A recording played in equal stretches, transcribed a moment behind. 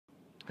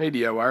Hey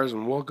DIYers,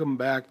 and welcome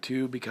back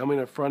to Becoming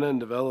a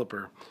Front-End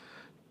Developer.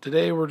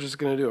 Today we're just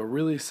going to do a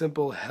really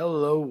simple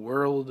Hello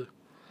World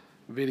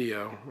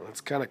video.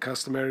 It's kind of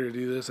customary to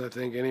do this, I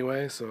think,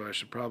 anyway, so I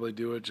should probably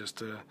do it just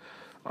to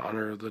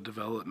honor the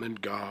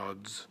development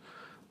gods.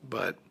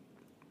 But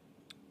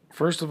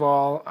first of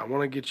all, I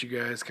want to get you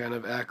guys kind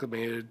of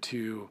acclimated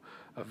to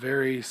a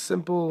very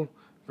simple,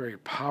 very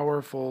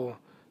powerful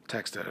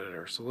text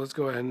editor. So let's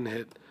go ahead and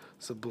hit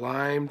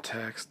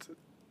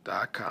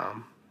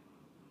sublimetext.com.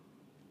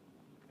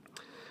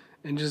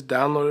 and just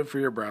download it for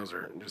your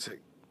browser.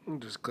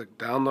 Just click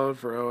download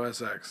for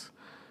OS X.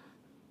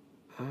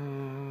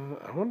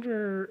 I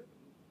wonder.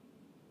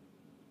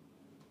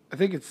 I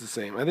think it's the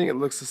same. I think it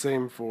looks the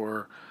same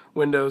for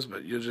Windows,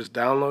 but you'll just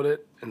download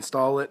it,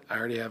 install it. I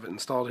already have it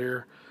installed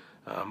here.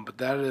 But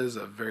that is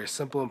a very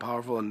simple and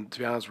powerful, and to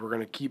be honest, we're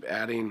going to keep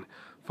adding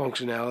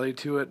functionality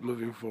to it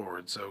moving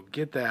forward. So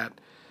get that.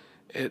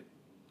 It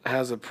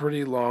has a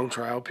pretty long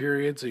trial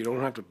period, so you don't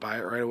have to buy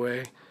it right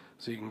away.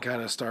 So you can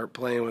kind of start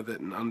playing with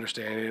it and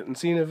understanding it and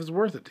seeing if it's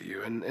worth it to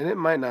you. And it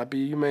might not be.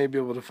 You may be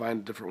able to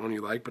find a different one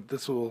you like, but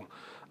this will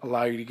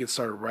allow you to get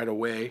started right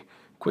away,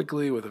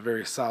 quickly, with a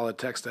very solid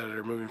text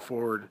editor moving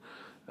forward.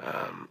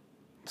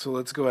 So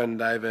let's go ahead and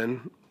dive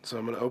in. So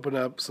I'm going to open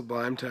up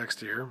Sublime Text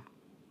here.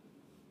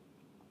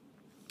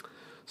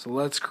 So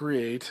let's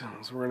create.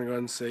 So we're going to go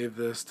ahead and save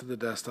this to the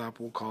desktop.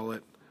 We'll call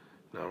it,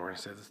 no, we're going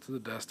to save this to the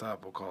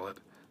desktop. We'll call it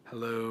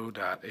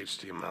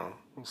hello.html.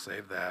 We'll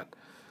save that.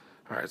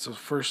 Alright, so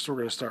first we're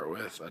going to start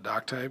with a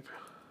doc type.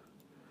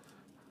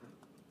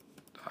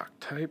 And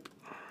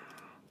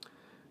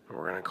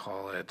we're going to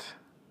call it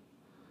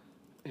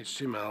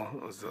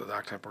HTML as the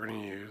doc type we're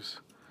going to use.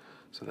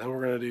 So then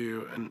we're going to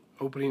do an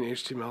opening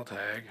HTML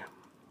tag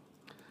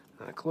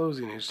and a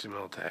closing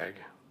HTML tag.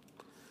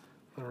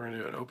 Then we're going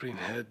to do an opening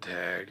head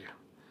tag.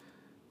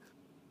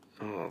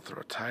 And we'll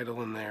throw a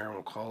title in there and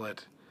we'll call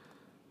it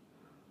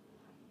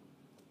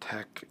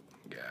Tech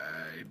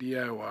Guy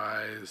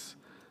DIYs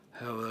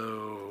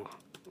Hello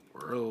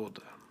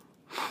World.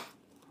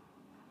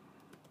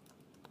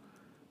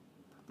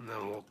 And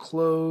then we'll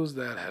close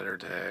that header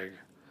tag.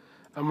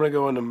 I'm going to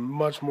go into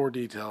much more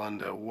detail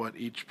into what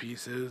each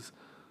piece is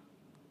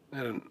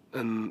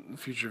in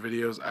future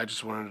videos. I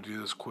just wanted to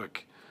do this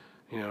quick,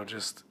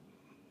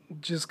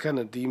 just kind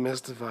of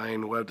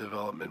demystifying web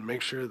development.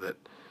 Make sure that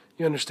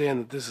you understand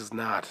that this is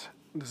not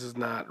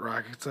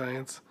rocket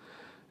science.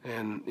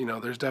 And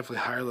there's definitely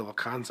higher level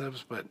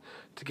concepts, but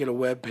to get a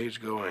web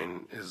page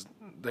going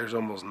there's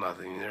almost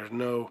nothing.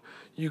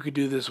 You could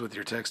do this with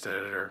your text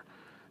editor.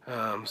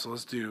 So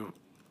let's do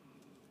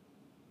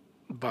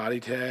body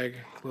tag,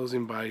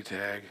 closing body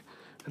tag,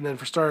 and then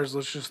for starters,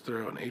 let's just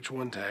throw an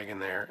H1 tag in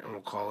there, and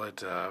we'll call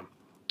it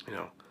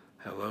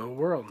hello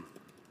world.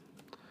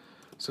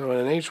 So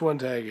an H1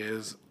 tag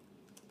is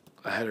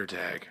a header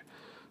tag.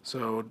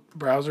 So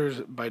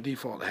browsers by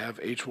default have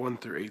H1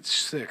 through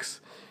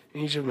H6.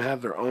 Each of them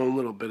have their own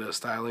little bit of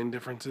styling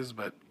differences,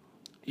 but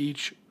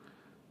each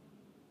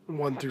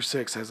 1 through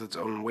 6 has its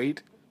own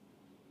weight.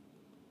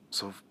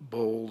 So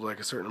bold,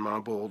 like a certain amount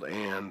of bold,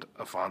 and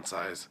a font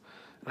size.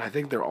 And I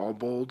think they're all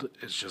bold.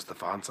 It's just the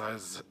font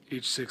size.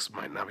 H6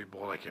 might not be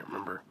bold. I can't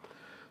remember.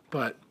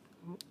 But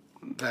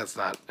that's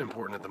not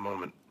important at the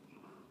moment.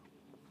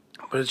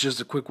 But it's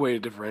just a quick way to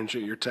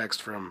differentiate your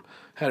text from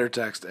header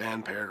text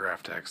and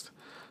paragraph text.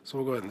 So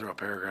we'll go ahead and throw a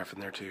paragraph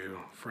in there too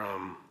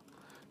from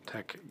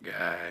Tech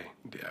Guy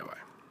DIY,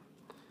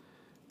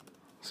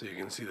 so you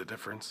can see the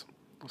difference.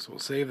 So we'll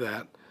save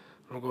that.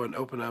 We'll go ahead and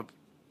open up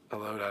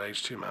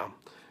hello.html,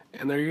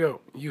 and there you go.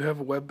 You have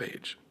a web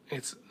page.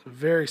 It's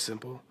very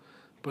simple,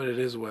 but it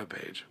is a web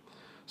page.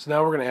 So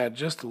now we're going to add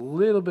just a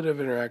little bit of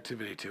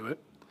interactivity to it.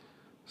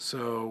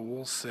 So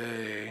we'll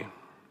say,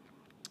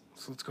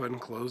 so let's go ahead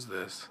and close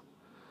this.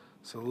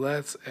 So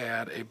let's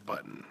add a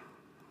button.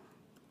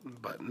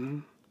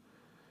 We'll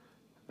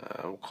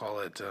call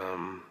it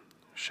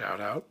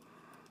shout out.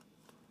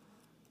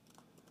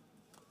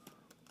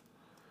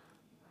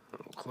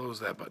 We'll close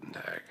that button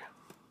tag.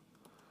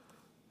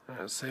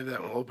 Save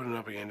that and we'll open it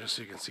up again just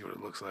so you can see what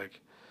it looks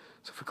like.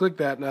 So if we click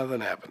that,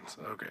 nothing happens.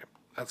 Okay,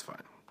 that's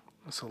fine.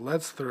 So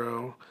let's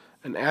throw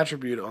an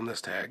attribute on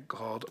this tag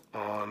called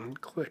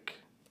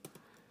onClick.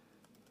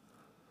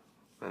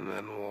 And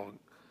then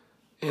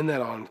in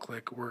that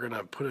onClick, we're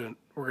gonna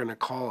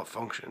call a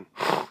function.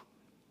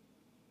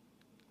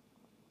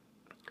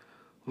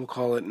 We'll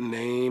call it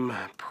name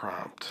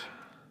prompt.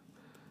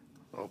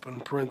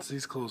 Open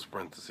parentheses, close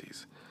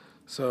parentheses.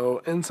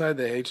 So inside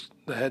the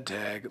head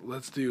tag,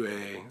 let's do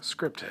a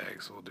script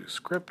tag. So we'll do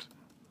script,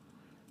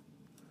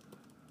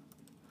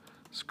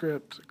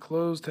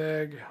 close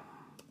tag,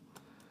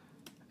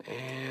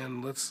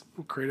 and let's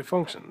create a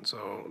function.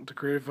 So to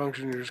create a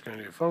function, you're just going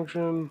to do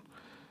function,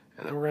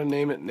 and then we're going to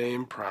name it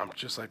name prompt,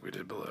 just like we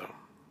did below.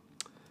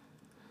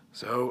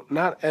 So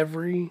not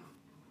every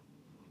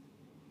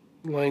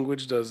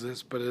language does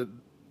this, but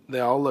they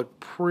all look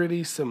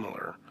pretty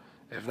similar,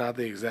 if not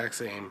the exact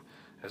same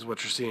as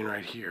what you're seeing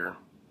right here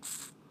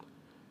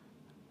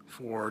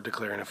for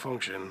declaring a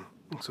function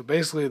So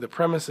basically the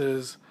premise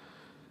is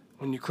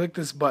when you click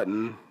this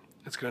button,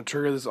 it's going to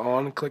trigger this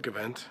on-click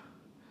event,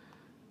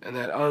 and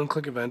that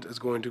on-click event is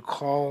going to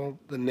call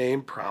the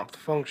name prompt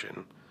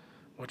function,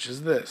 which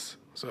is this.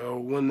 So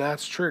when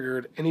that's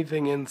triggered,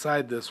 anything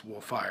inside this will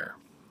fire.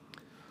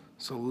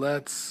 So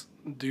let's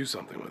do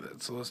something with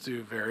it. So let's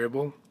do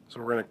variable.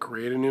 So we're going to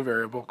create a new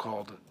variable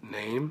called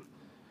name,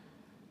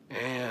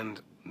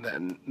 and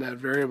that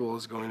variable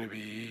is going to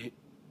be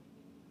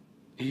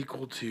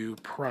equal to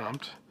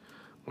prompt,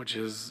 which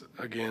is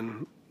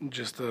again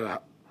just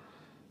a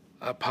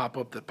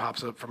pop-up that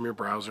pops up from your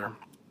browser.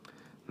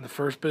 And the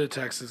first bit of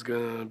text is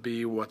going to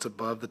be what's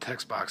above the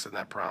text box in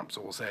that prompt.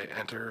 So we'll say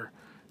enter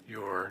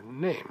your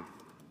name.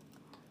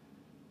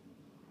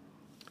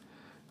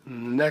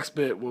 And the next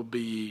bit will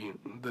be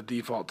the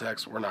default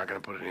text. We're not going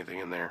to put anything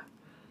in there.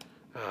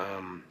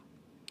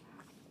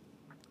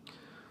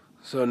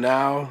 So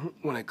now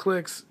when it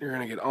clicks, you're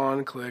going to get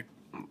on click.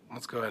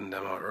 Let's go ahead and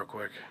demo it real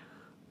quick.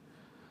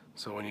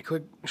 So when you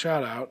click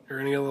shout out, you're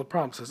going to get a little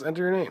prompt that says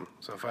enter your name.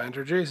 So if I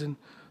enter Jason,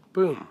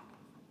 boom.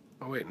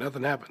 Oh wait,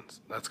 nothing happens.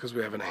 That's because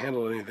we haven't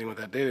handled anything with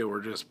that data.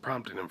 We're just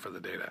prompting them for the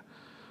data.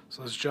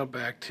 So let's jump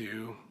back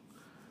to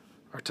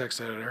our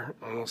text editor,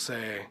 and we'll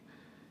say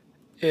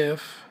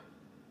if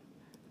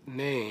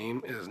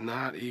name is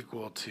not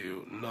equal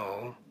to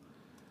null,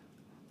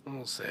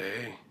 we'll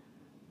say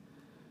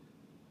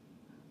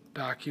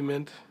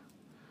document,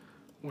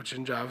 which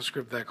in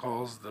JavaScript that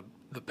calls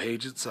the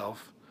page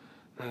itself,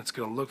 and it's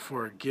going to look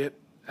for a get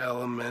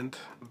element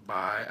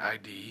by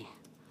ID.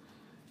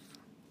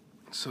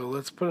 So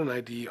let's put an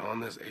ID on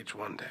this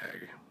h1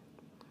 tag.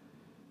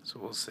 So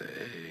we'll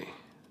say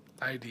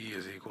ID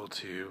is equal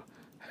to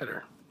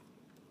header.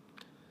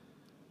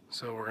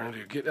 So we're going to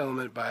do get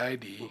element by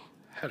ID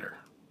header.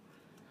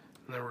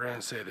 And then we're going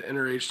to say the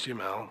inner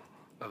HTML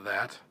of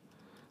that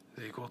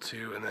is equal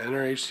to, and the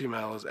inner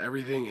HTML is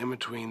everything in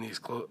between these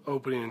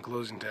opening and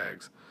closing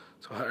tags.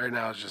 So right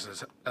now it's just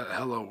as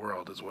hello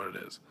world is what it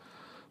is.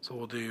 So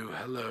we'll do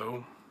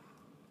hello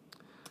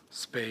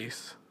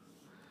space.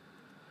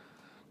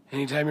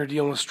 Anytime you're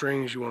dealing with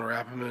strings, you want to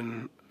wrap them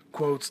in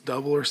quotes,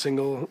 double or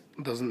single,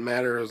 doesn't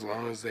matter as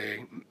long as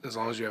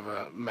you have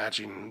a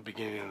matching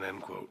beginning and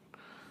end quote.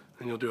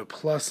 Then you'll do a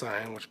plus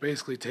sign, which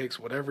basically takes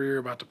whatever you're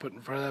about to put in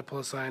front of that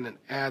plus sign and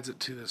adds it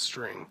to the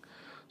string.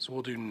 So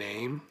we'll do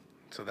name.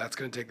 So that's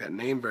going to take that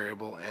name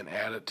variable and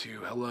add it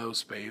to hello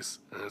space,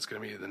 and it's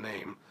going to be the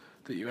name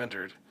that you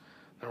entered.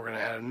 Then we're going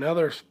to add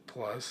another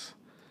plus,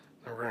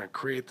 and we're going to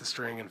create the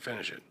string and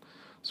finish it.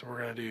 So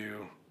we're going to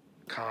do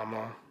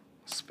comma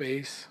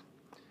space.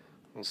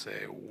 We'll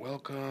say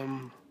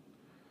welcome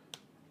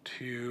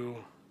to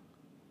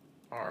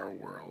our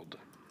world,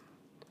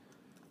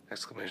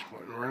 exclamation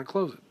point, and we're going to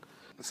close it.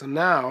 So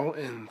now,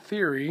 in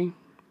theory,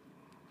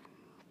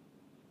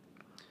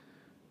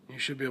 you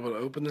should be able to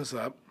open this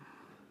up,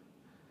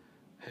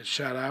 hit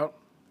shout out,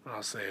 and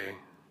I'll say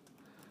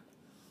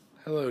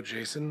hello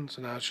Jason.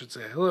 So now it should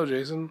say hello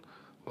Jason,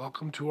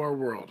 welcome to our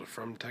world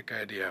from Tech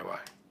Guy DIY.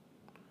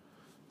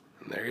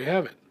 And there you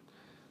have it.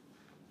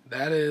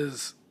 That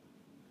is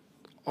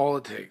all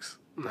it takes.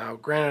 Now,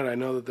 granted, I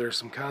know that there's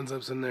some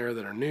concepts in there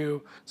that are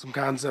new, some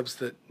concepts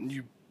that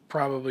you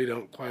probably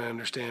don't quite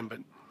understand, but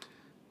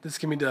this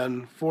can be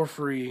done for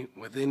free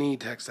with any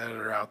text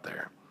editor out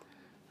there.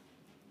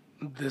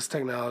 This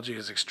technology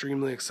is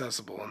extremely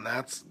accessible, and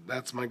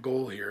that's my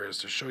goal here, is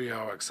to show you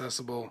how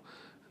accessible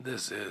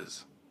this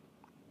is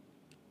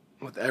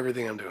with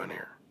everything I'm doing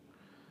here.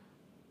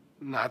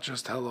 Not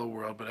just Hello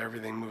World, but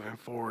everything moving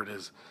forward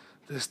is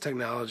this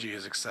technology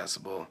is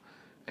accessible,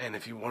 and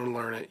if you want to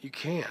learn it, you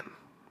can.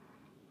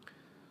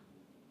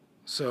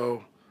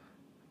 So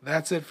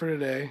that's it for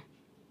today.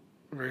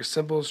 Very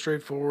simple,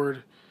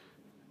 straightforward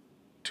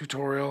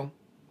tutorial.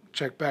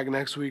 Check back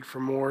next week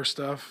for more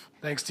stuff.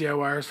 Thanks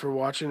DIYers for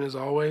watching as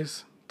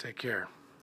always. Take care.